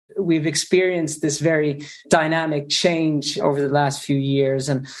we've experienced this very dynamic change over the last few years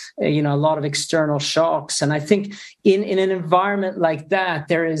and, a lot of external shocks. And I think in an environment like that,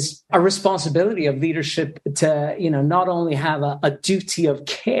 there is a responsibility of leadership to, not only have a duty of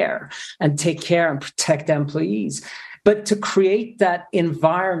care and take care and protect employees, but to create that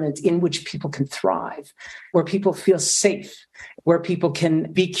environment in which people can thrive, where people feel safe, where people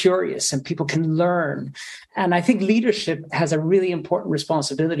can be curious and people can learn. And I think leadership has a really important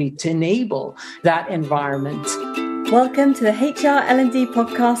responsibility to enable that environment. Welcome to the HR L&D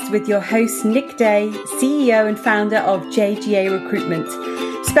podcast with your host, Nick Day, CEO and founder of JGA Recruitment,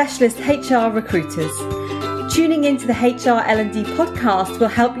 specialist HR recruiters. Tuning into the HR L&D podcast will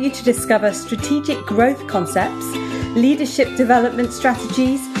help you to discover strategic growth concepts, leadership development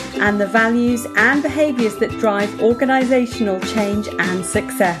strategies, and the values and behaviours that drive organisational change and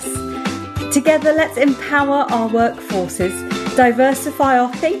success. Together, let's empower our workforces, diversify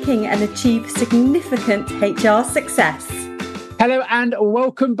our thinking, and achieve significant HR success. Hello and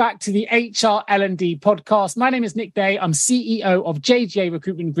welcome back to the HR L&D podcast. My name is Nick Day. I'm CEO of JGA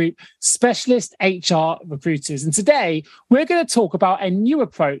Recruitment Group, specialist HR recruiters. And today we're going to talk about a new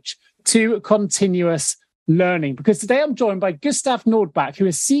approach to continuous learning, because today I'm joined by Gustaf Nordbäck, who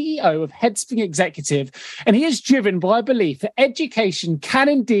is CEO of Headspring Executive, and he is driven by a belief that education can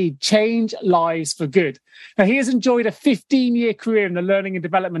indeed change lives for good. Now, he has enjoyed a 15-year career in the learning and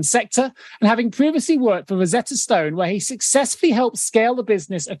development sector, and having previously worked for Rosetta Stone, where he successfully helped scale the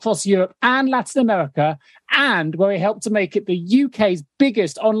business across Europe and Latin America, and where he helped to make it the UK's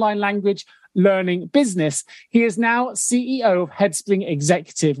biggest online language learning business, he is now CEO of Headspring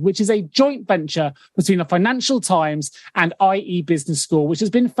Executive, which is a joint venture between the Financial Times and IE Business School, which has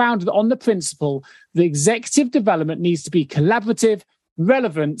been founded on the principle that executive development needs to be collaborative,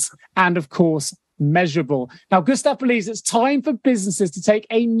 relevant, and of course, measurable. Now, Gustaf believes it's time for businesses to take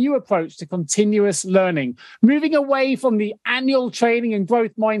a new approach to continuous learning, moving away from the annual training and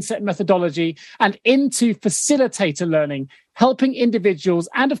growth mindset methodology and into facilitator learning, helping individuals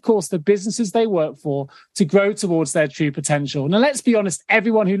and, of course, the businesses they work for to grow towards their true potential. Now, let's be honest,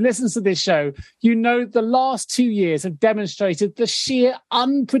 everyone who listens to this show, the last 2 years have demonstrated the sheer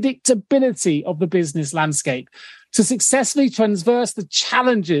unpredictability of the business landscape. To successfully traverse the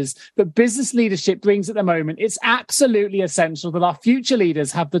challenges that business leadership brings at the moment, it's absolutely essential that our future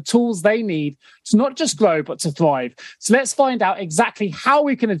leaders have the tools they need to not just grow, but to thrive. So let's find out exactly how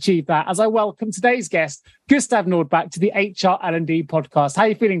we can achieve that as I welcome today's guest, Gustaf Nordbäck, to the HR L&D podcast. How are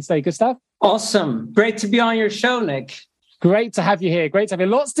you feeling today, Gustaf? Awesome. Great to be on your show, Nick. Great to have you here. Great to have you.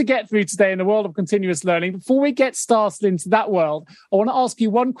 Lots to get through today in the world of continuous learning. Before we get started into that world, I want to ask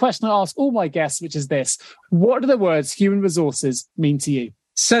you one question I ask all my guests, which is this. What do the words human resources mean to you?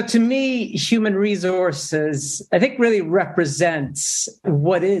 So to me, human resources, I think, really represents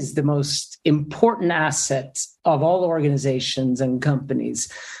what is the most important asset of all organizations and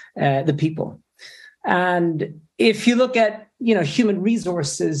companies, the people. And if you look at, human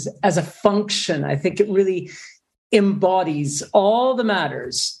resources as a function, I think it really embodies all the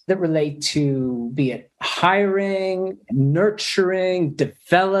matters that relate to, be it hiring, nurturing,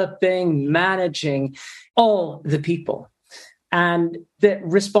 developing, managing all the people. And the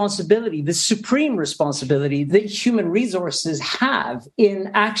responsibility, the supreme responsibility that human resources have in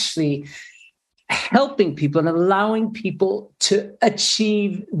actually helping people and allowing people to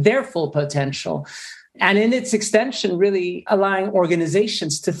achieve their full potential. And in its extension, really allowing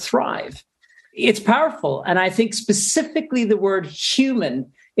organizations to thrive. It's powerful. And I think specifically the word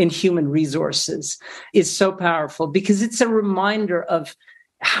human in human resources is so powerful because it's a reminder of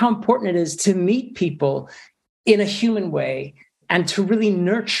how important it is to meet people in a human way and to really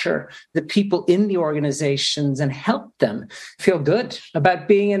nurture the people in the organizations and help them feel good about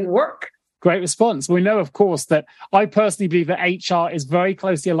being in work. Great response. We know, of course, that I personally believe that HR is very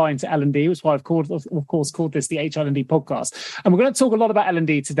closely aligned to L&D, which is why I've called this the HR L&D podcast. And we're going to talk a lot about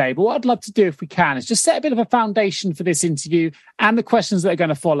L&D today. But what I'd love to do, if we can, is just set a bit of a foundation for this interview and the questions that are going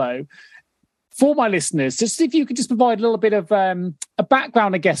to follow. For my listeners, just if you could just provide a little bit of a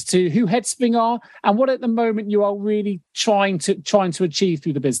background, I guess, to who Headspring are and what at the moment you are really trying to achieve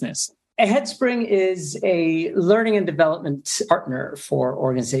through the business. Headspring is a learning and development partner for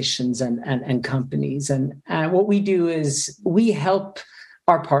organizations and companies. And what we do is we help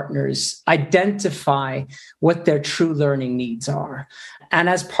our partners identify what their true learning needs are. And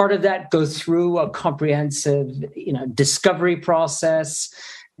as part of that, go through a comprehensive, discovery process.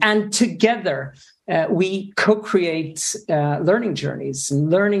 And together, we co-create learning journeys and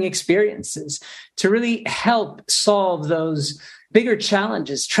learning experiences to really help solve those bigger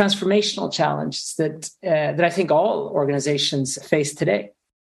challenges, transformational challenges that I think all organizations face today.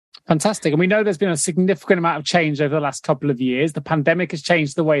 Fantastic. And we know there's been a significant amount of change over the last couple of years. The pandemic has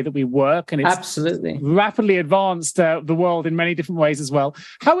changed the way that we work, and it's absolutely rapidly advanced the world in many different ways as well.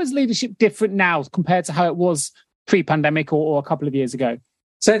 How is leadership different now compared to how it was pre-pandemic or a couple of years ago?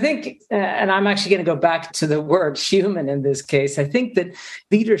 So I think, and I'm actually going to go back to the word human in this case, I think that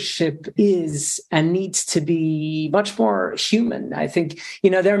leadership is and needs to be much more human. I think,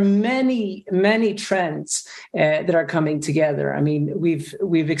 there are many, many trends that are coming together. I mean,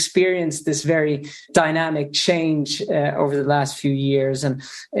 we've experienced this very dynamic change over the last few years and,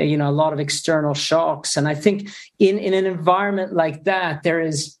 a lot of external shocks. And I think in an environment like that, there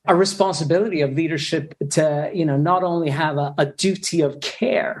is a responsibility of leadership to, not only have a duty of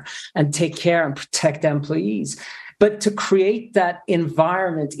care and take care and protect employees, but to create that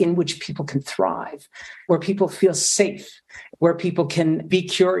environment in which people can thrive, where people feel safe, where people can be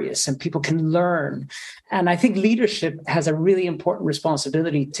curious and people can learn. And I think leadership has a really important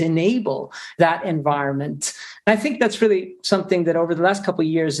responsibility to enable that environment. And I think that's really something that over the last couple of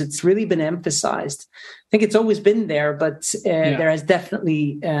years, it's really been emphasized. I think it's always been there, but there has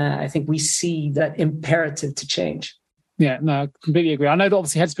definitely, I think we see that imperative to change. Yeah, no, I completely agree. I know that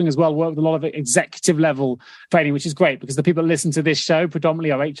obviously Headspring as well work with a lot of executive level training, which is great because the people that listen to this show predominantly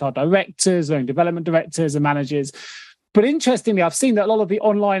are HR directors, learning development directors and managers. But interestingly, I've seen that a lot of the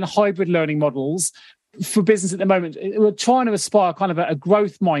online hybrid learning models for business at the moment, we're trying to aspire kind of a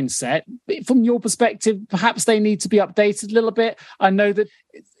growth mindset. From your perspective, perhaps they need to be updated a little bit. I know that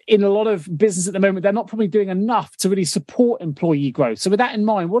in a lot of business at the moment, they're not probably doing enough to really support employee growth. So with that in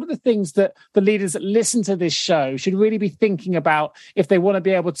mind, what are the things that the leaders that listen to this show should really be thinking about if they want to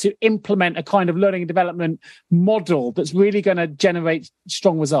be able to implement a kind of learning and development model that's really going to generate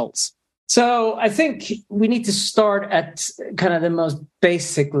strong results? So I think we need to start at kind of the most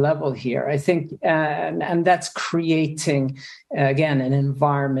basic level here. I think, and that's creating, again, an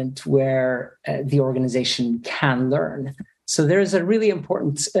environment where the organization can learn. So there's a really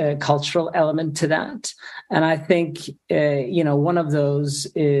important cultural element to that. And I think, one of those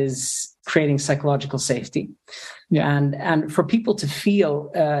is creating psychological safety. Yeah. And for people to feel,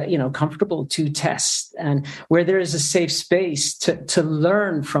 comfortable to test and where there is a safe space to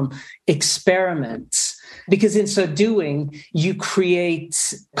learn from experiments, because in so doing, you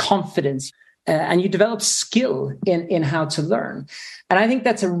create confidence. And you develop skill in how to learn. And I think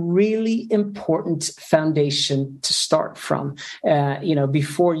that's a really important foundation to start from,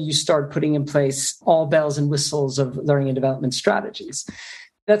 before you start putting in place all bells and whistles of learning and development strategies.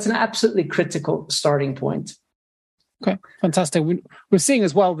 That's an absolutely critical starting point. Okay, fantastic. We're seeing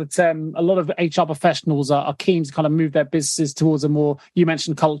as well that a lot of HR professionals are keen to kind of move their businesses towards a more, you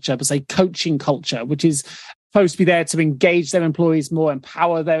mentioned culture, but say coaching culture, which is supposed to be there to engage their employees more,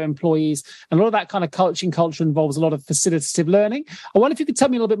 empower their employees. And a lot of that kind of coaching culture involves a lot of facilitative learning. I wonder if you could tell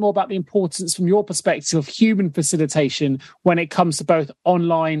me a little bit more about the importance from your perspective of human facilitation when it comes to both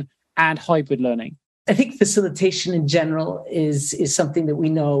online and hybrid learning. I think facilitation in general is something that we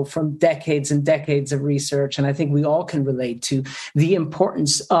know from decades and decades of research. And I think we all can relate to the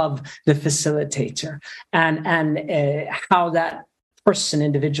importance of the facilitator and how that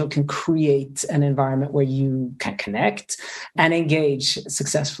individual can create an environment where you can connect and engage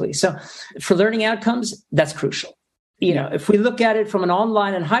successfully. So for learning outcomes, that's crucial. If we look at it from an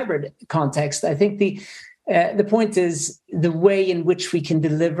online and hybrid context, I think the point is the way in which we can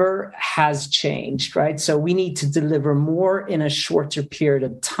deliver has changed, right? So we need to deliver more in a shorter period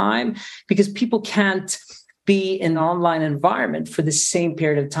of time because people can't be in an online environment for the same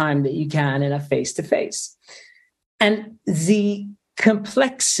period of time that you can in a face-to-face. And the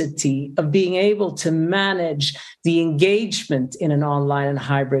complexity of being able to manage the engagement in an online and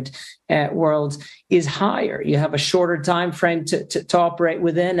hybrid world is higher. You have a shorter time frame to operate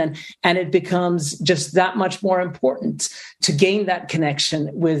within, and it becomes just that much more important to gain that connection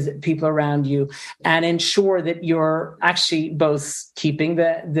with people around you and ensure that you're actually both keeping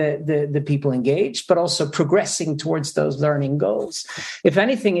the people engaged, but also progressing towards those learning goals. If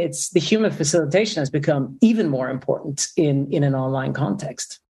anything, it's the human facilitation has become even more important in an online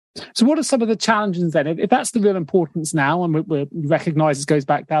context. So what are some of the challenges then? If that's the real importance now, and we recognise this goes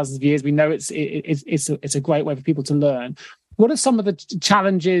back thousands of years, we know it's a great way for people to learn. What are some of the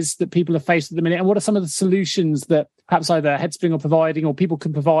challenges that people are faced at the minute, and what are some of the solutions that perhaps either Headspring are providing or people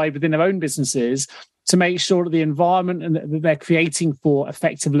can provide within their own businesses to make sure that the environment and that they're creating for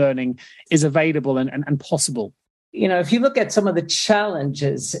effective learning is available and possible? If you look at some of the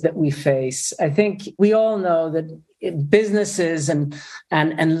challenges that we face, I think we all know that businesses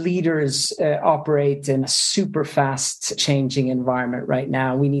and leaders operate in a super fast changing environment right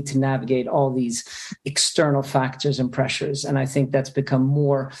now. We need to navigate all these external factors and pressures. And I think that's become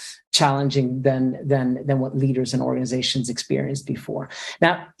more challenging than what leaders and organizations experienced before.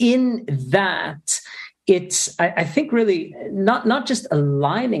 Now, in that, it's, I think, really not just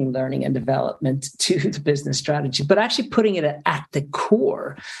aligning learning and development to the business strategy, but actually putting it at the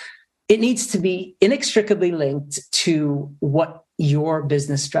core. It needs to be inextricably linked to what your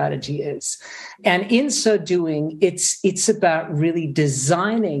business strategy is. And in so doing, it's about really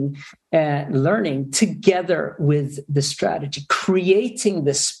designing learning together with the strategy, creating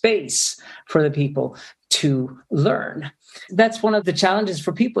the space for the people to learn. That's one of the challenges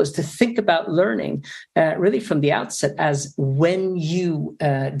for people, is to think about learning really from the outset as when you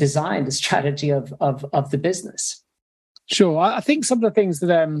design the strategy of the business. Sure. I think some of the things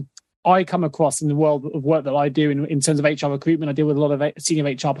that I come across in the world of work that I do in terms of HR recruitment, I deal with a lot of senior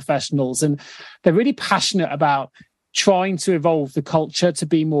HR professionals, and they're really passionate about trying to evolve the culture to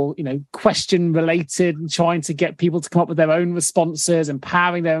be more, question related, and trying to get people to come up with their own responses,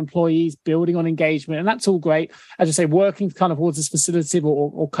 empowering their employees, building on engagement. And that's all great. As I say, working kind of towards this facilitative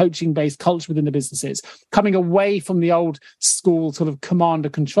or coaching based culture within the businesses, coming away from the old school sort of command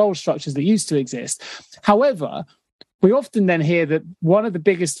and control structures that used to exist. However, we often then hear that one of the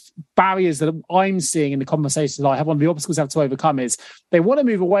biggest barriers that I'm seeing in the conversations that I have, one of the obstacles I have to overcome, is they want to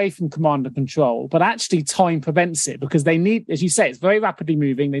move away from command and control, but actually time prevents it, because they need, as you say, it's very rapidly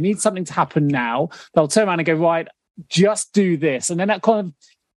moving. They need something to happen now. They'll turn around and go, right, just do this. And then that kind of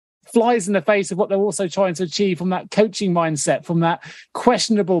flies in the face of what they're also trying to achieve from that coaching mindset, from that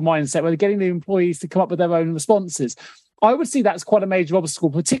questionable mindset, where they're getting the employees to come up with their own responses. I would see that's quite a major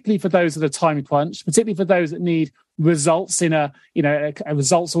obstacle, particularly for those that are time crunched, particularly for those that need results in a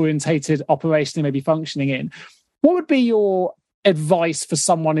results orientated operation they may be functioning in. What would be your advice for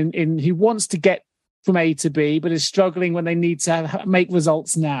someone in who wants to get from A to B, but is struggling when they need to make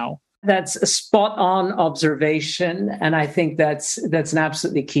results now? That's a spot on observation. And I think that's an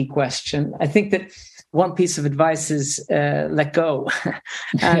absolutely key question. I think that one piece of advice is let go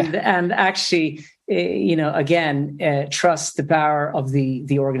and actually, trust the power of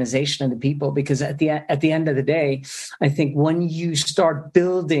the organization and the people, because at the end of the day, I think when you start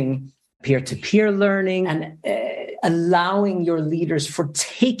building peer-to-peer learning and allowing your leaders for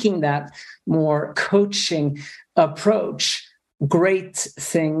taking that more coaching approach, great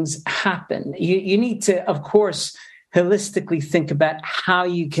things happen. You need to, of course, holistically think about how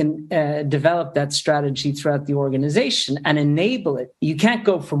you can develop that strategy throughout the organization and enable it. You can't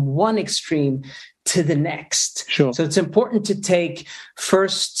go from one extreme to the next. Sure. So it's important to take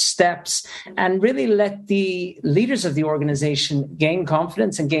first steps and really let the leaders of the organization gain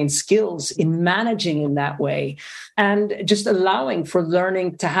confidence and gain skills in managing in that way, and just allowing for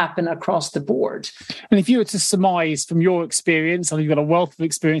learning to happen across the board. And if you were to surmise from your experience, and you've got a wealth of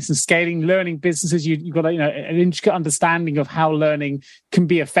experience in scaling learning businesses, you've got an intricate understanding of how learning can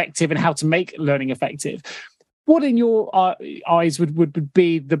be effective and how to make learning effective. What in your eyes would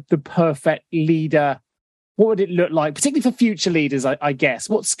be the perfect leader? What would it look like, particularly for future leaders, I guess?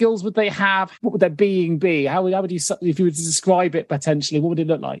 What skills would they have? What would their being be? How would you, if you were to describe it potentially, what would it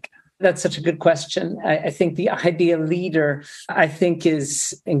look like? That's such a good question. I think the ideal leader,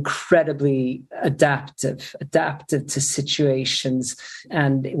 is incredibly adaptive to situations.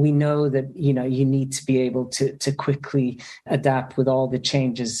 And we know that, you need to be able to quickly adapt with all the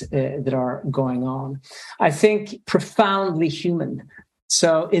changes that are going on. I think profoundly human.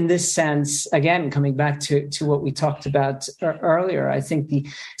 So in this sense, again, coming back to what we talked about earlier, I think the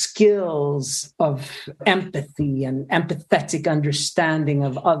skills of empathy and empathetic understanding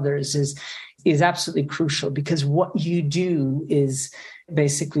of others is absolutely crucial, because what you do is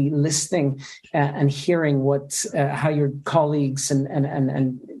basically listening and hearing how your colleagues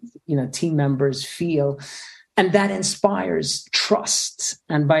and team members feel. And that inspires trust.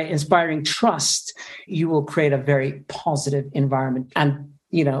 And by inspiring trust, you will create a very positive environment, and,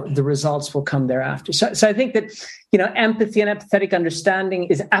 the results will come thereafter. So I think that, empathy and empathetic understanding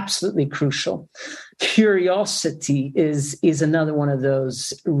is absolutely crucial. Curiosity is another one of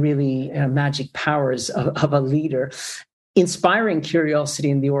those really magic powers of a leader. Inspiring curiosity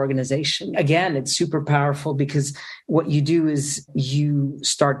in the organization. Again, it's super powerful, because what you do is you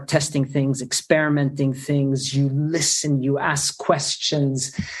start testing things, experimenting things, you listen, you ask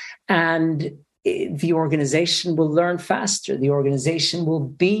questions, and the organization will learn faster. The organization will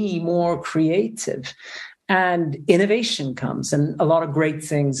be more creative. and innovation comes, and a lot of great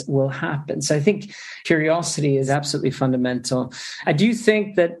things will happen. So I think curiosity is absolutely fundamental. I do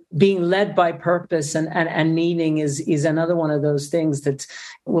think that being led by purpose and meaning is another one of those things that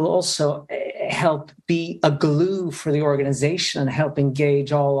will also help be a glue for the organization and help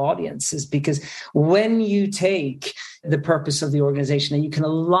engage all audiences. Because when you take the purpose of the organization and you can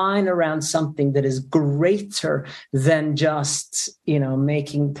align around something that is greater than just,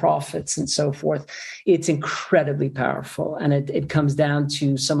 making profits and so forth, it's incredibly powerful. And it comes down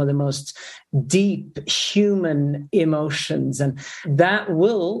to some of the most deep human emotions. And that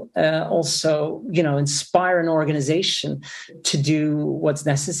will also, inspire an organization to do what's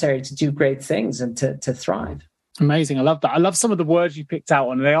necessary to do great things and to thrive. Amazing. I love that. I love some of the words you picked out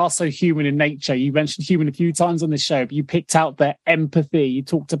on. They are so human in nature. You mentioned human a few times on this show, but you picked out the empathy. You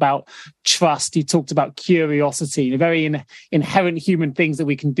talked about trust. You talked about curiosity, the very inherent human things that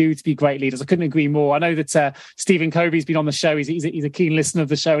we can do to be great leaders. I couldn't agree more. I know that Stephen Covey's been on the show. He's a keen listener of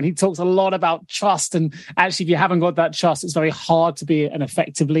the show, and he talks a lot about trust. And actually, if you haven't got that trust, it's very hard to be an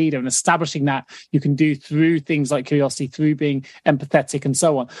effective leader. And establishing that you can do through things like curiosity, through being empathetic and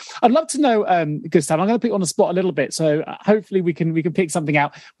so on. I'd love to know, Gustaf, I'm going to put you on the spot a little bit, so hopefully we can pick something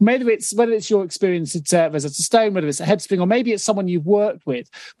out. Whether it's your experience at Rosetta Stone, whether it's at Headspring, or maybe it's someone you've worked with.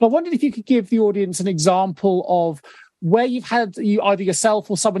 But I wondered if you could give the audience an example of where you've had either yourself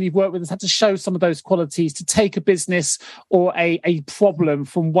or someone you've worked with has had to show some of those qualities to take a business or a problem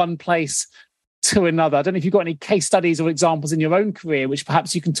from one place to another. I don't know if you've got any case studies or examples in your own career, which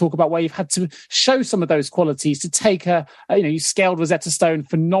perhaps you can talk about where you've had to show some of those qualities to take you scaled Rosetta Stone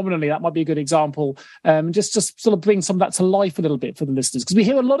phenomenally. That might be a good example. Just sort of bring some of that to life a little bit for the listeners, because we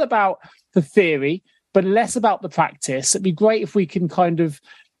hear a lot about the theory, but less about the practice. It'd be great if we can kind of,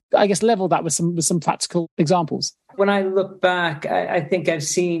 level that with some practical examples. When I look back, I think I've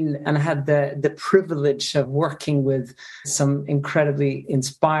seen and had the privilege of working with some incredibly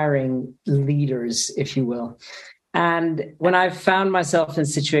inspiring leaders, if you will. And when I've found myself in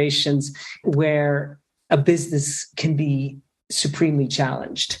situations where a business can be supremely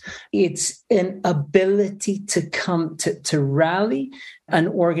challenged, it's an ability to come to rally an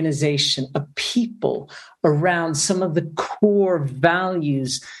organization, a people around some of the core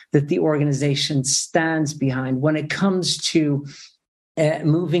values that the organization stands behind when it comes to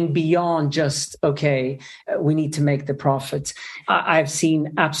moving beyond just, we need to make the profit. I've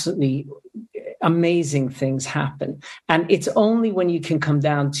seen absolutely amazing things happen. And it's only when you can come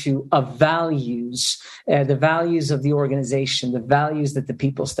down to the values of the organization, the values that the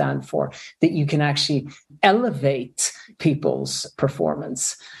people stand for, that you can actually elevate people's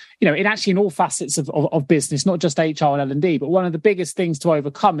performance. In all facets of business, not just HR and L&D, but one of the biggest things to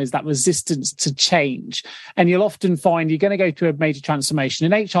overcome is that resistance to change. And you'll often find you're going to go through a major transformation.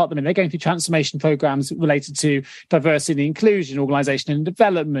 In HR at the minute, they're going through transformation programs related to diversity and inclusion, organisation and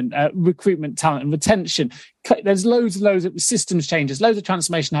development, recruitment, talent and retention. There's loads and loads of systems changes, loads of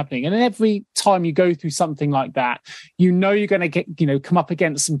transformation happening. And every time you go through something like that, you're going to get, come up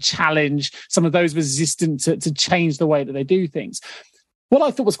against some challenge, some of those resistant to change the way that they do things. What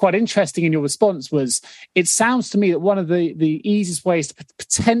I thought was quite interesting in your response was, it sounds to me that one of the easiest ways to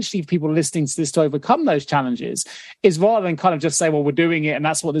potentially for people listening to this to overcome those challenges is, rather than kind of just say, well, we're doing it and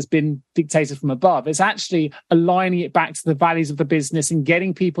that's what has been dictated from above, it's actually aligning it back to the values of the business and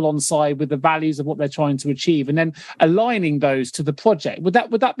getting people on side with the values of what they're trying to achieve, and then aligning those to the project. Would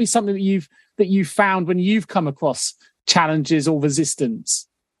that be something that you've found when you've come across challenges or resistance?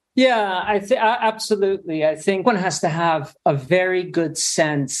 Yeah, absolutely. I think one has to have a very good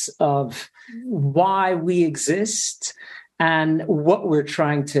sense of why we exist and what we're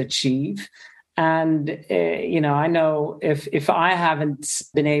trying to achieve. And, I know if I haven't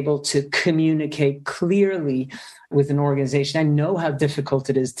been able to communicate clearly with an organization, I know how difficult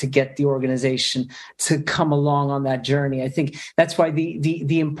it is to get the organization to come along on that journey. I think that's why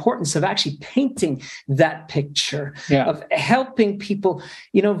the importance of actually painting that picture, of helping people,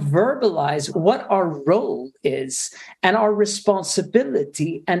 verbalize what our role is and our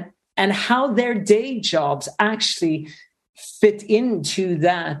responsibility and how their day jobs actually fit into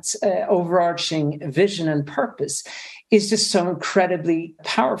that overarching vision and purpose is just so incredibly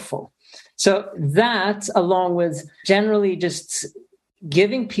powerful. So that, along with generally just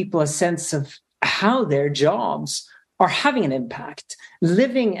giving people a sense of how their jobs are having an impact,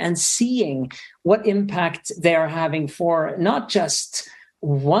 living and seeing what impact they are having for not just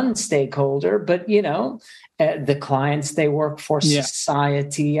one stakeholder, but, the clients they work for,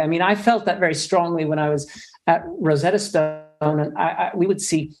 society. I mean, I felt that very strongly when I was at Rosetta Stone, and we would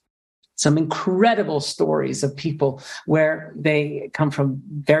see some incredible stories of people where they come from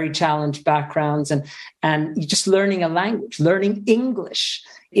very challenged backgrounds and just learning a language, learning English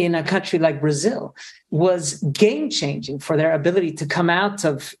in a country like Brazil was game-changing for their ability to come out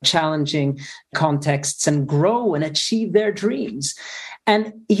of challenging contexts and grow and achieve their dreams.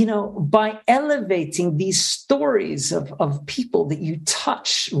 And, by elevating these stories of people that you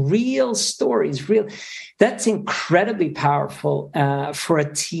touch, real stories, that's incredibly powerful for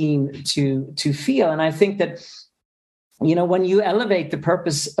a team to feel. And I think that, when you elevate the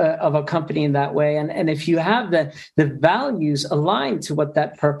purpose of a company in that way, and if you have the values aligned to what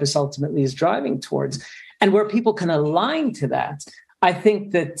that purpose ultimately is driving towards, and where people can align to that, I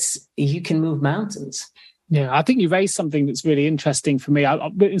think that you can move mountains. Yeah, I think you raised something that's really interesting for me.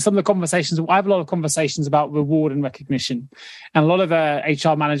 In some of the conversations, I have a lot of conversations about reward and recognition. And a lot of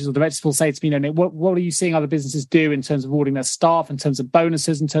HR managers or directors will say to me, Nick, what are you seeing other businesses do in terms of rewarding their staff, in terms of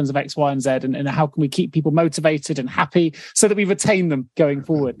bonuses, in terms of X, Y, and Z, and how can we keep people motivated and happy so that we retain them going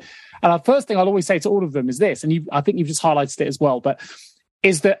forward? And the first thing I'll always say to all of them is this, and I think you've just highlighted it as well, but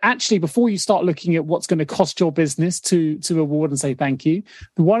is that actually before you start looking at what's going to cost your business to reward and say thank you,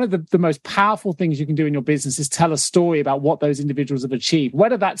 one of the most powerful things you can do in your business is tell a story about what those individuals have achieved.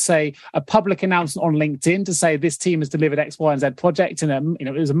 Whether that's a public announcement on LinkedIn to say this team has delivered X, Y, and Z project and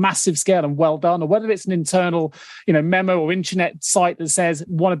it was a massive scale and well done, or whether it's an internal memo or intranet site that says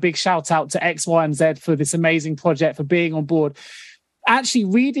want a big shout out to X, Y, and Z for this amazing project, for being on board. Actually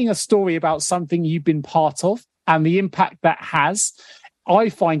reading a story about something you've been part of and the impact that has, I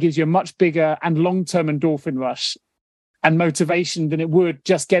find gives you a much bigger and long-term endorphin rush and motivation than it would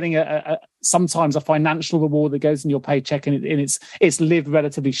just getting sometimes a financial reward that goes in your paycheck and it's lived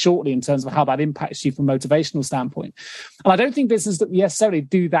relatively shortly in terms of how that impacts you from a motivational standpoint. And I don't think businesses necessarily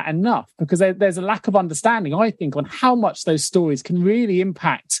do that enough because there's a lack of understanding, I think, on how much those stories can really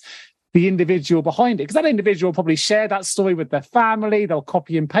impact the individual behind it, because that individual will probably share that story with their family, they'll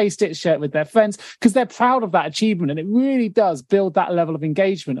copy and paste it, share it with their friends, because they're proud of that achievement, and it really does build that level of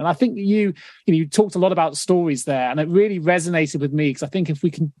engagement. And I think you talked a lot about stories there, and it really resonated with me, because I think if we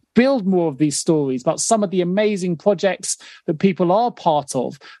can build more of these stories about some of the amazing projects that people are part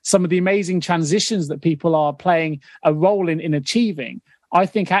of, some of the amazing transitions that people are playing a role in achieving, I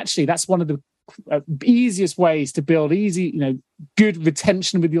think actually that's one of the easiest ways to build good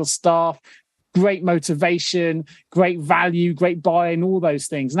retention with your staff, great motivation, great value, great buy-in, all those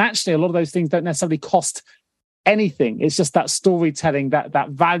things. And actually a lot of those things don't necessarily cost anything. It's just that storytelling, that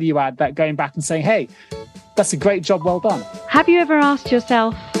value add, that going back and saying, hey, that's a great job, well done. Have you ever asked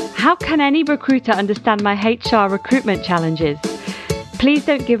yourself, how can any recruiter understand my HR recruitment challenges? Please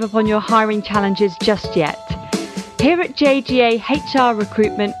don't give up on your hiring challenges just yet. Here at JGA HR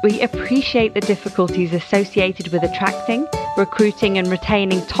Recruitment, we appreciate the difficulties associated with attracting, recruiting and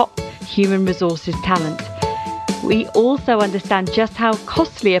retaining top human resources talent. We also understand just how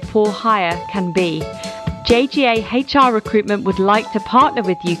costly a poor hire can be. JGA HR Recruitment would like to partner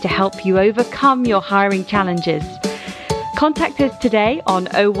with you to help you overcome your hiring challenges. Contact us today on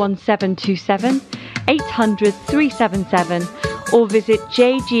 01727 800 377 or visit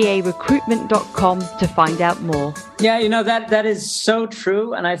jgarecruitment.com to find out more. Yeah, that is so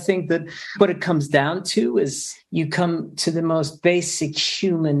true. And I think that what it comes down to is you come to the most basic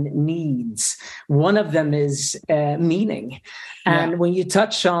human needs. One of them is meaning. And when you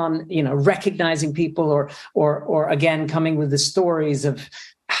touch on, recognizing people or again, coming with the stories of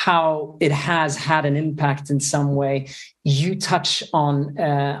how it has had an impact in some way, you touch on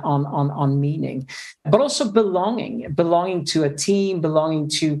meaning, but also belonging to a team, belonging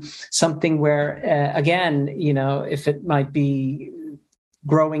to something where, again, if it might be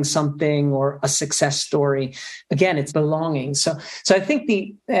growing something or a success story, again, it's belonging. So I think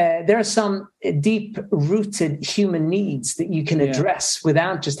there are some deep-rooted human needs that you can address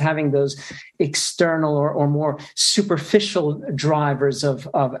without just having those external or more superficial drivers of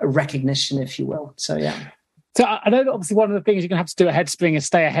recognition, if you will. So, yeah. So I know that obviously one of the things you're going to have to do at Headspring is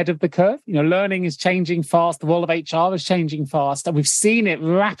stay ahead of the curve. Learning is changing fast. The role of HR is changing fast. And we've seen it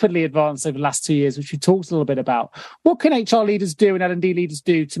rapidly advance over the last 2 years, which we talked a little bit about. What can HR leaders do and L&D leaders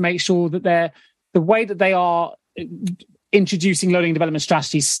do to make sure that the way that they are introducing learning and development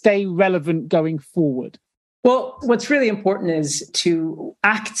strategies stay relevant going forward? Well, what's really important is to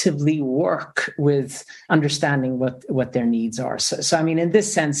actively work with understanding what their needs are. So I mean, in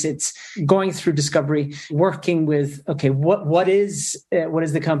this sense, it's going through discovery, working with, okay, what is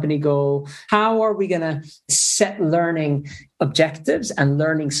the company goal? How are we going to set learning objectives and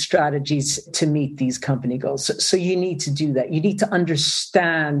learning strategies to meet these company goals? So you need to do that. You need to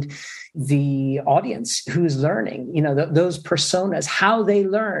understand the audience who's learning, those personas, how they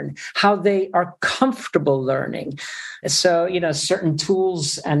learn, how they are comfortable learning. So, certain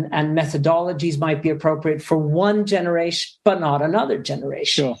tools and methodologies might be appropriate for one generation, but not another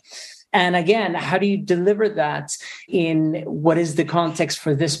generation. Sure. And again, how do you deliver that in what is the context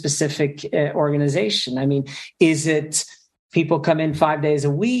for this specific organization? I mean, is it people come in 5 days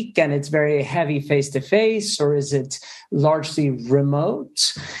a week and it's very heavy face-to-face, or is it largely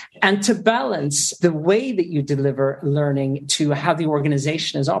remote? And to balance the way that you deliver learning to how the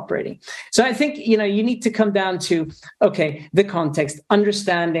organization is operating. So I think, you need to come down to, okay, the context,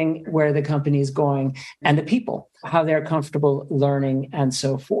 understanding where the company is going, and the people, how they're comfortable learning, and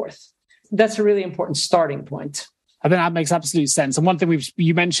so forth. That's a really important starting point. I think that makes absolute sense. And one thing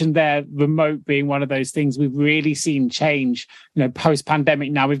you mentioned there, remote being one of those things we've really seen change,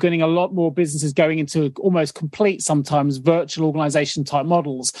 post-pandemic now. We're getting a lot more businesses going into almost complete, sometimes virtual organization type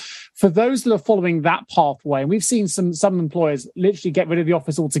models. For those that are following that pathway, and we've seen some employers literally get rid of the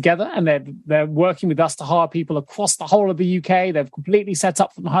office altogether, and they're working with us to hire people across the whole of the UK. They've completely set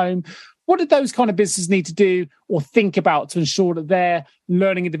up from home. What did those kind of businesses need to do or think about to ensure that their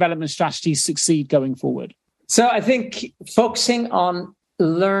learning and development strategies succeed going forward? So I think focusing on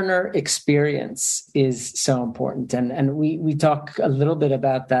learner experience is so important. And we talk a little bit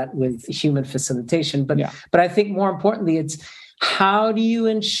about that with human facilitation. But I think more importantly, it's how do you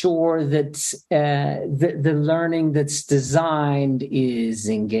ensure that the learning that's designed is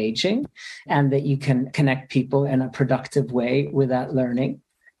engaging and that you can connect people in a productive way with that learning?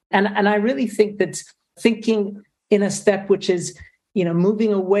 And I really think that thinking in a step which is,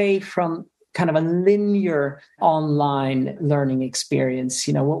 moving away from kind of a linear online learning experience.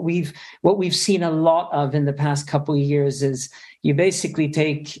 What we've seen a lot of in the past couple of years is you basically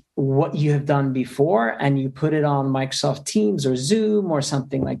take what you have done before and you put it on Microsoft Teams or Zoom or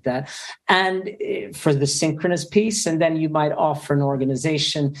something like that. And for the synchronous piece, and then you might offer an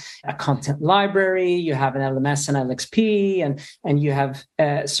organization a content library, you have an LMS and LXP, and you have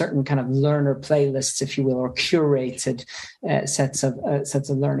certain kind of learner playlists, if you will, or curated sets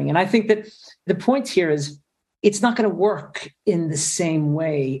of learning. And I think that the point here is it's not going to work in the same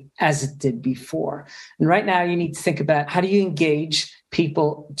way as it did before. And right now you need to think about how do you engage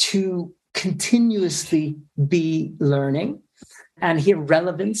people to continuously be learning. And here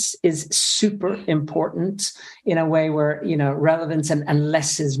relevance is super important in a way where, relevance and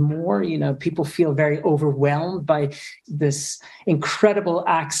less is more. People feel very overwhelmed by this incredible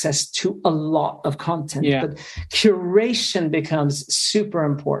access to a lot of content. Yeah. But curation becomes super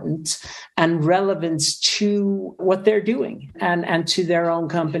important, and relevance to what they're doing and to their own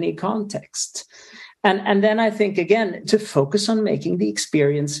company context. And then I think, again, to focus on making the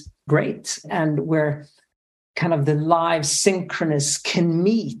experience great, and where kind of the live synchronous can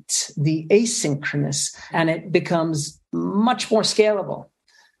meet the asynchronous, and it becomes much more scalable.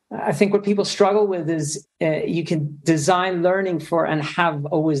 I think what people struggle with is you can design learning for, and have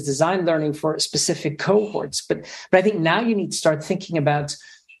always designed learning for, specific cohorts. But I think now you need to start thinking about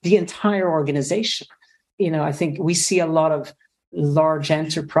the entire organization. I think we see a lot of large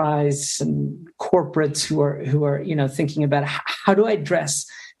enterprise and corporates who are thinking about how do I address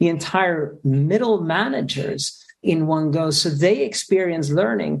the entire middle managers in one go so they experience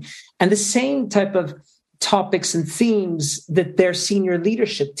learning and the same type of topics and themes that their senior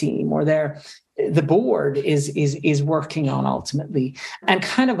leadership team or the board is working on ultimately, and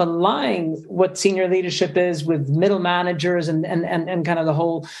kind of align what senior leadership is with middle managers and kind of the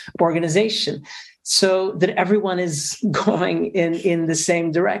whole organization, so that everyone is going in the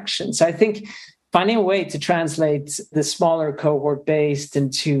same direction. So I think finding a way to translate the smaller cohort based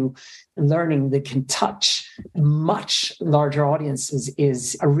into learning that can touch much larger audiences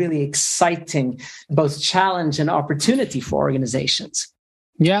is a really exciting both challenge and opportunity for organizations.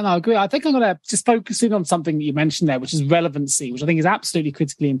 Yeah, no, I agree. I think I'm going to just focus in on something that you mentioned there, which is relevancy, which I think is absolutely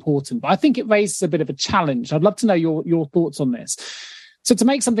critically important. But I think it raises a bit of a challenge. I'd love to know your thoughts on this. So to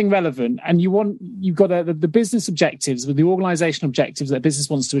make something relevant, and you've got the business objectives with the organizational objectives that a business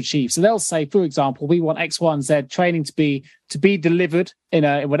wants to achieve. So they'll say, for example, we want X, Y, and Z training to be delivered in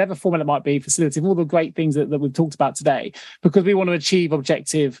whatever format it might be, facility, all the great things that we've talked about today, because we want to achieve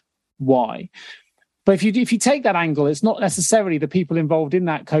objective Y. But if you take that angle, it's not necessarily the people involved in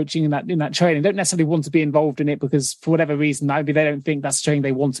that coaching and in that training don't necessarily want to be involved in it because for whatever reason, maybe they don't think that's training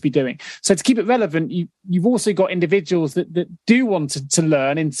they want to be doing. So to keep it relevant, you've also got individuals that do want to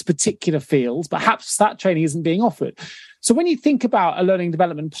learn in particular fields, but perhaps that training isn't being offered. So when you think about a learning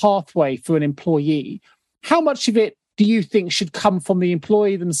development pathway for an employee, how much of it do you think should come from the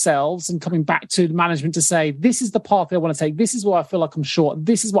employee themselves and coming back to management to say, this is the path I want to take, this is where I feel like I'm short,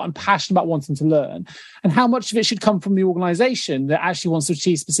 this is what I'm passionate about wanting to learn? And how much of it should come from the organisation that actually wants to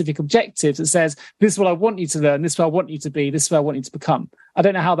achieve specific objectives that says, this is what I want you to learn, this is what I want you to be, this is what I want you to become? I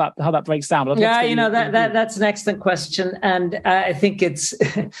don't know how that breaks down. But that's an excellent question. And I think it's,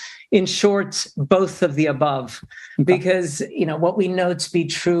 in short, both of the above. Okay. Because, what we know to be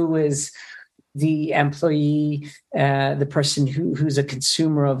true is the employee, the person who's a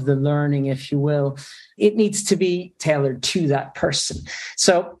consumer of the learning, if you will, it needs to be tailored to that person.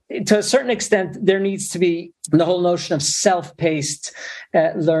 So to a certain extent, there needs to be the whole notion of self-paced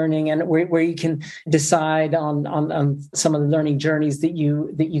learning, and where you can decide on some of the learning journeys that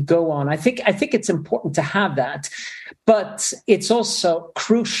you go on. I think it's important to have that, but it's also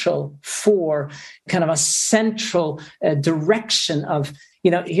crucial for kind of a central direction of,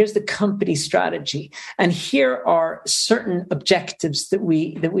 here's the company strategy, and here are certain objectives that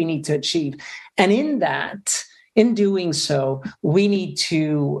we need to achieve. And in doing so, we need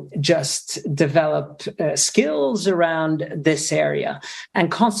to just develop skills around this area.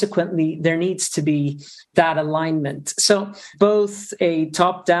 And consequently, there needs to be that alignment. So both a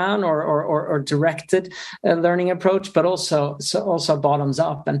top-down or directed learning approach, but also bottoms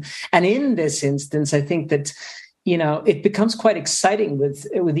up. And in this instance, I think that it becomes quite exciting with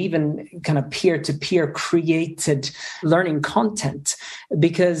even kind of peer-to-peer created learning content,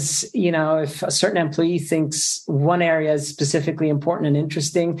 because, if a certain employee thinks one area is specifically important and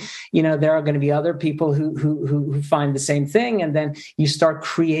interesting, there are going to be other people who find the same thing. And then you start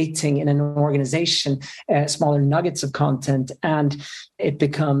creating in an organization smaller nuggets of content, and it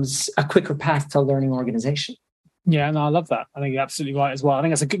becomes a quicker path to a learning organization. Yeah, no, I love that. I think you're absolutely right as well. I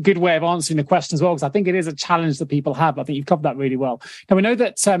think that's a good way of answering the question as well, because I think it is a challenge that people have. I think you've covered that really well. Now, we know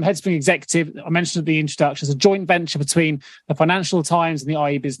that Headspring Executive, I mentioned at the introduction, is a joint venture between the Financial Times and the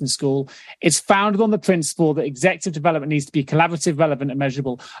IE Business School. It's founded on the principle that executive development needs to be collaborative, relevant and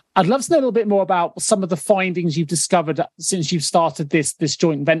measurable. I'd love to know a little bit more about some of the findings you've discovered since you've started this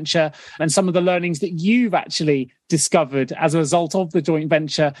joint venture, and some of the learnings that you've actually discovered as a result of the joint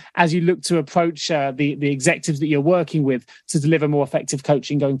venture as you look to approach the executives that you're working with to deliver more effective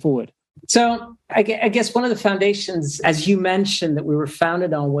coaching going forward. So I guess one of the foundations, as you mentioned, that we were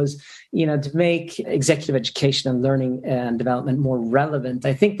founded on was, to make executive education and learning and development more relevant.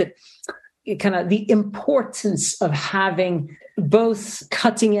 I think that kind of the importance of having both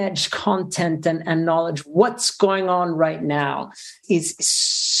cutting edge content and knowledge, what's going on right now, is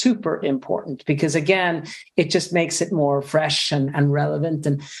super important, because again, it just makes it more fresh and relevant.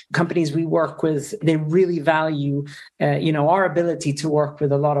 And companies we work with, they really value, our ability to work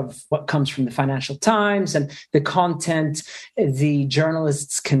with a lot of what comes from the Financial Times and the content the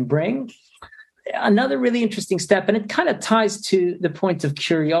journalists can bring. Another really interesting step, and it kind of ties to the point of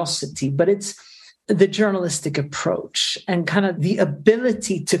curiosity, but it's the journalistic approach and kind of the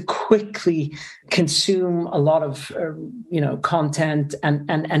ability to quickly consume a lot of, content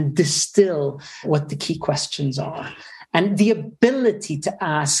and distill what the key questions are. And the ability to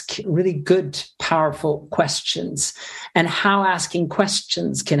ask really good, powerful questions, and how asking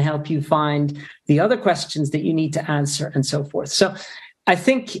questions can help you find the other questions that you need to answer, and so forth. So I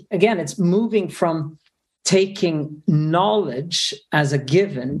think, again, it's moving from taking knowledge as a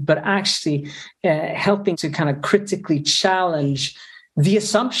given, but actually helping to kind of critically challenge the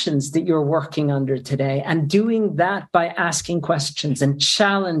assumptions that you're working under today, and doing that by asking questions and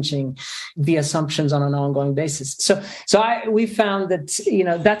challenging the assumptions on an ongoing basis. So we found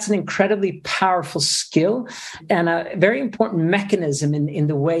that, that's an incredibly powerful skill and a very important mechanism in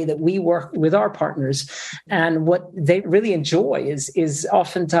the way that we work with our partners. And what they really enjoy is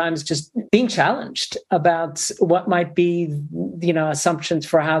oftentimes just being challenged about what might be, assumptions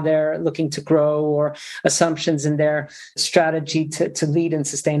for how they're looking to grow, or assumptions in their strategy to lead in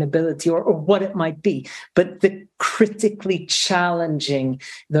sustainability, or what it might be. But the critically challenging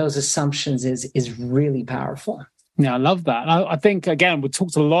those assumptions is really powerful. Yeah, I love that. And I think, again, we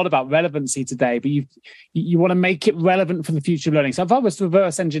talked a lot about relevancy today, but you want to make it relevant for the future of learning. So if I was to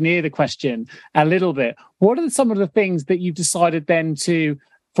reverse engineer the question a little bit, what are some of the things that you've decided then to,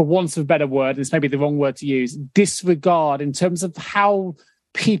 for want of a better word, and it's maybe the wrong word to use, disregard in terms of how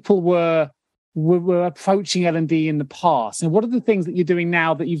people were approaching L&D in the past? And what are the things that you're doing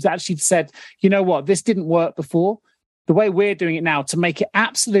now that you've actually said, you know what, this didn't work before? The way we're doing it now to make it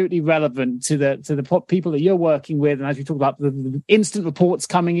absolutely relevant to the people that you're working with. And as we talk about the instant reports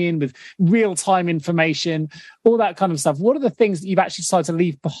coming in with real-time information, all that kind of stuff. What are the things that you've actually decided to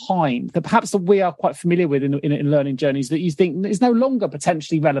leave behind that perhaps that we are quite familiar with in learning journeys that you think is no longer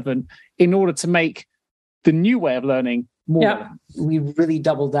potentially relevant in order to make the new way of learning more. Yeah, we really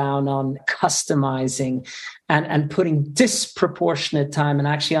double down on customizing and putting disproportionate time and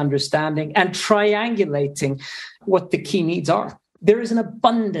actually understanding and triangulating what the key needs are. There is an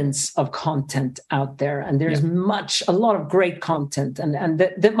abundance of content out there, and there's a lot of great content, and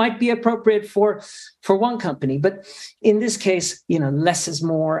that might be appropriate for one company. But in this case, less is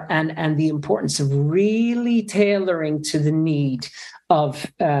more, and the importance of really tailoring to the need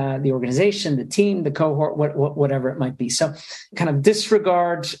of the organization, the team, the cohort, whatever it might be. So kind of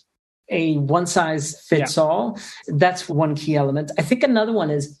disregard a one-size-fits-all. That's one key element. I think another one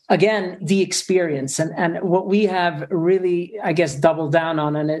is, again, the experience. And what we have really, I guess, doubled down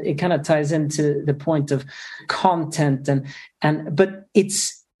on, and it kind of ties into the point of content, but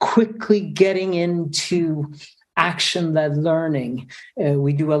it's quickly getting into action-led learning.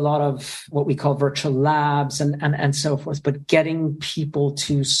 We do a lot of what we call virtual labs and so forth, but getting people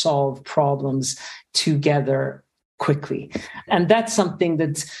to solve problems together quickly. And that's something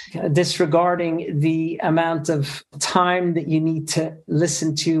that, disregarding the amount of time that you need to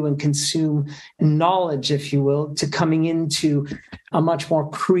listen to and consume knowledge, if you will, to coming into a much more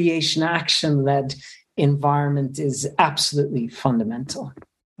creation action-led environment is absolutely fundamental.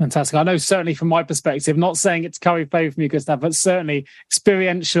 Fantastic. I know certainly from my perspective, not saying it's curry favour from you, Gustaf, but certainly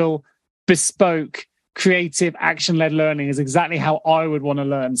experiential, bespoke, creative, action-led learning is exactly how I would want to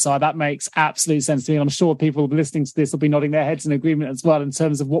learn. So that makes absolute sense to me. I'm sure people listening to this will be nodding their heads in agreement as well in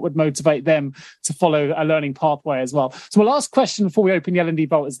terms of what would motivate them to follow a learning pathway as well. So my last question before we open the L&D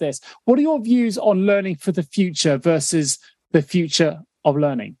vault is this. What are your views on learning for the future versus the future of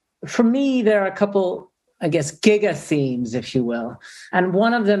learning? For me, there are a couple, I guess, giga themes, if you will. And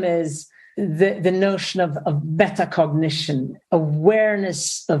one of them is the notion of metacognition,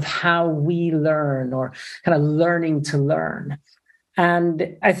 awareness of how we learn, or kind of learning to learn.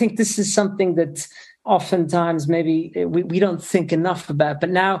 And I think this is something that oftentimes maybe we don't think enough about,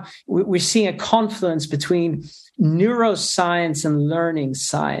 but now we're seeing a confluence between neuroscience and learning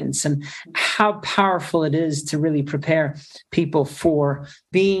science, and how powerful it is to really prepare people for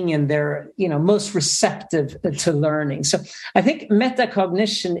being in their, most receptive to learning. So I think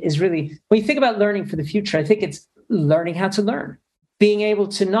metacognition is really, when you think about learning for the future, I think it's learning how to learn, being able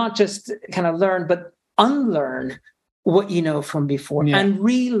to not just kind of learn, but unlearn what you know from before and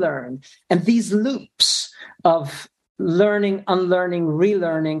relearn. And these loops of learning, unlearning,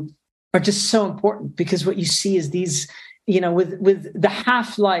 relearning are just so important, because what you see is these, with the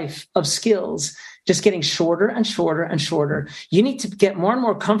half-life of skills just getting shorter and shorter and shorter, you need to get more and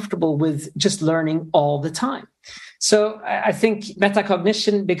more comfortable with just learning all the time. So I think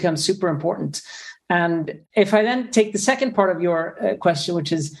metacognition becomes super important. And if I then take the second part of your question,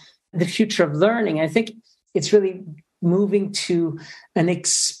 which is the future of learning, I think it's really moving to an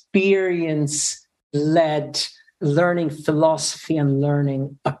experience-led learning philosophy and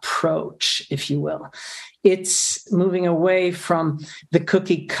learning approach, if you will. It's moving away from the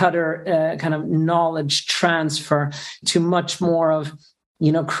cookie cutter kind of knowledge transfer to much more of,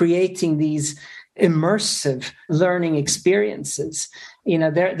 creating these immersive learning experiences.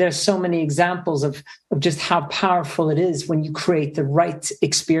 There's so many examples of just how powerful it is when you create the right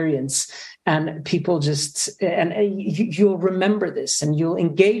experience, and people you'll remember this, and you'll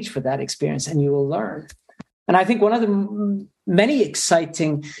engage with that experience, and you will learn. And I think one of the many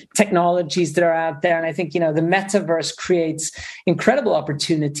exciting technologies that are out there, and I think, the metaverse creates incredible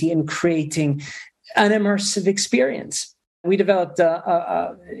opportunity in creating an immersive experience. We developed,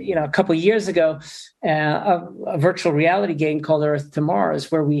 a couple of years ago, a virtual reality game called Earth to Mars,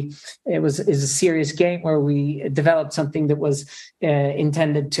 where is a serious game where we developed something that was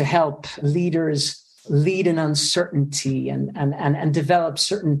intended to help leaders lead in uncertainty and develop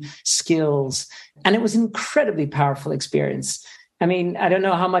certain skills. And it was an incredibly powerful experience. I mean, I don't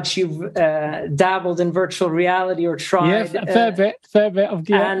know how much you've dabbled in virtual reality or tried. Yeah, a fair bit of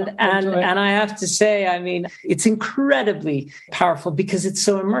gear. And I have to say, I mean, it's incredibly powerful because it's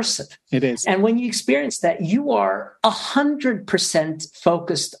so immersive. It is. And when you experience that, you are 100%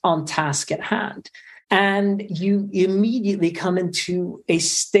 focused on task at hand. And you immediately come into a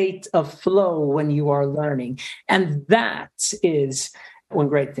state of flow when you are learning. And that is when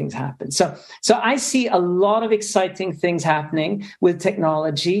great things happen. So I see a lot of exciting things happening with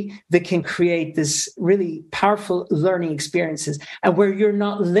technology that can create this really powerful learning experiences, and where you're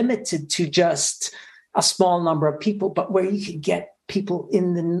not limited to just a small number of people, but where you can get people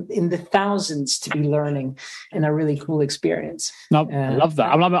in the thousands to be learning in a really cool experience. No, I love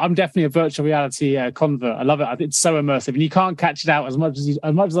that. I'm definitely a virtual reality convert. I love it. It's so immersive, and you can't catch it out as much as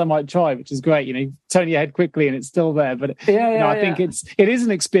I might try, which is great. You turn your head quickly and it's still there. But I think it is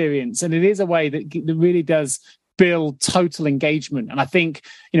an experience, and it is a way that really does build total engagement. And I think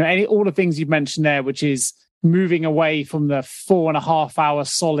all the things you've mentioned there, which is moving away from the 4.5 hour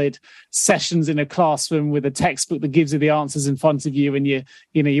solid sessions in a classroom with a textbook that gives you the answers in front of you, and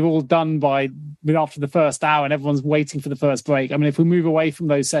you're all done after the first hour and everyone's waiting for the first break. I mean, if we move away from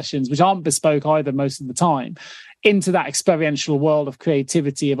those sessions, which aren't bespoke either most of the time, into that experiential world of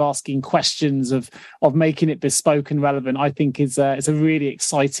creativity, of asking questions, of making it bespoke and relevant, I think it's a really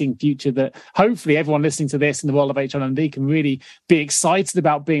exciting future that hopefully everyone listening to this in the world of HR&D can really be excited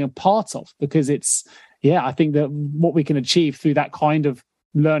about being a part of, because I think that what we can achieve through that kind of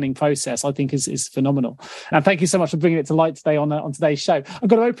learning process, I think is phenomenal. And thank you so much for bringing it to light today on today's show. I'm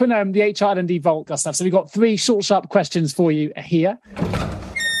going to open the HR&D Vault, Gustaf. So we've got 3 short, sharp questions for you here.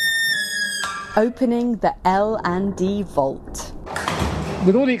 Opening the L&D Vault.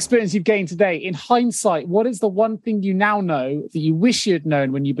 With all the experience you've gained today, in hindsight, what is the one thing you now know that you wish you had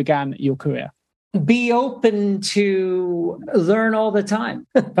known when you began your career? Be open to learn all the time.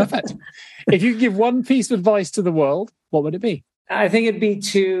 Perfect. If you could give one piece of advice to the world, what would it be? I think it'd be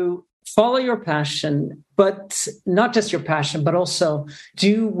to follow your passion, but not just your passion, but also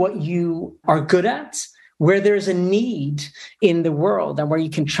do what you are good at, where there's a need in the world and where you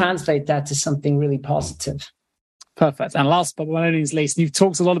can translate that to something really positive. Perfect. And last but not least, you've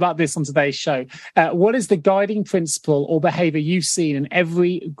talked a lot about this on today's show. What is the guiding principle or behavior you've seen in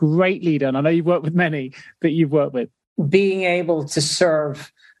every great leader, and I know you've worked with many, that you've worked with? Being able to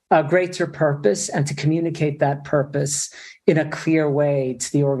serve a greater purpose and to communicate that purpose in a clear way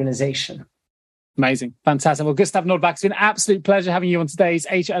to the organization. Amazing. Fantastic. Well, Gustaf Nordbäck, it's been an absolute pleasure having you on today's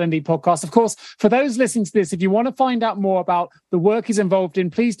HR&D podcast. Of course, for those listening to this, if you want to find out more about the work he's involved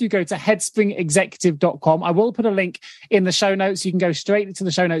in, please do go to headspringexecutive.com. I will put a link in the show notes. You can go straight to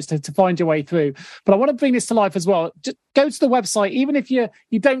the show notes to find your way through. But I want to bring this to life as well. Just go to the website, even if you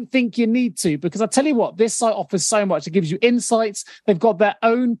don't think you need to, because I tell you what, this site offers so much. It gives you insights. They've got their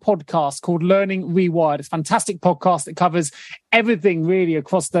own podcast called Learning Rewired. It's a fantastic podcast that covers everything really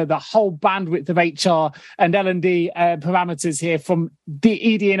across the whole bandwidth of HR and L&D parameters here, from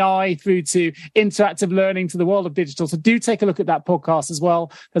the ED&I through to interactive learning to the world of digital. So do take a look at that podcast as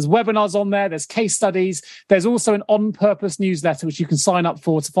well. There's webinars on there. There's case studies. There's also an on-purpose newsletter, which you can sign up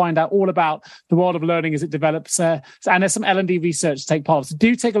for to find out all about the world of learning as it develops. And there's some L&D research to take part of. So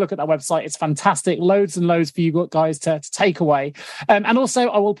do take a look at that website. It's fantastic. Loads and loads for you guys to take away. And also,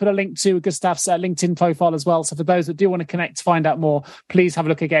 I will put a link to Gustaf's LinkedIn profile as well. So for those that do want to connect to find out more, please have a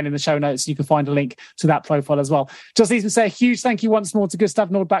look again in the show notes. You can find a link to that profile as well. Just need to say a huge thank you once more to Gustaf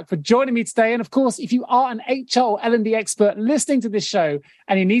Nordbäck for joining me today. And of course, if you are an HR or L&D expert listening to this show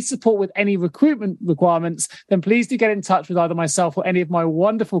and you need support with any recruitment requirements, then please do get in touch with either myself or any of my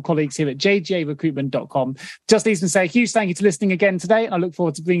wonderful colleagues here at jgarecruitment.com. Just need to say a huge thank you to listening again today. And I look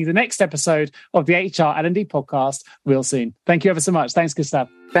forward to bringing you the next episode of the HR L&D podcast real soon. Thank you ever so much. Thanks, Gustaf.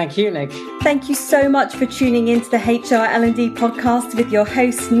 Thank you, Nick. Thank you so much for tuning into the HR L&D podcast with your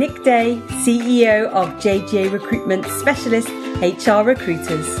host, Nick Day, CEO of JGA Recruitment Specialist HR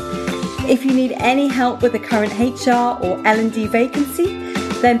Recruiters. If you need any help with a current HR or L&D vacancy,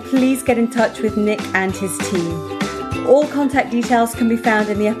 then please get in touch with Nick and his team. All contact details can be found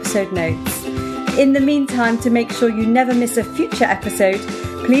in the episode notes. In the meantime, to make sure you never miss a future episode,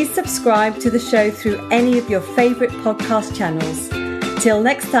 please subscribe to the show through any of your favourite podcast channels. Till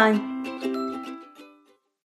next time.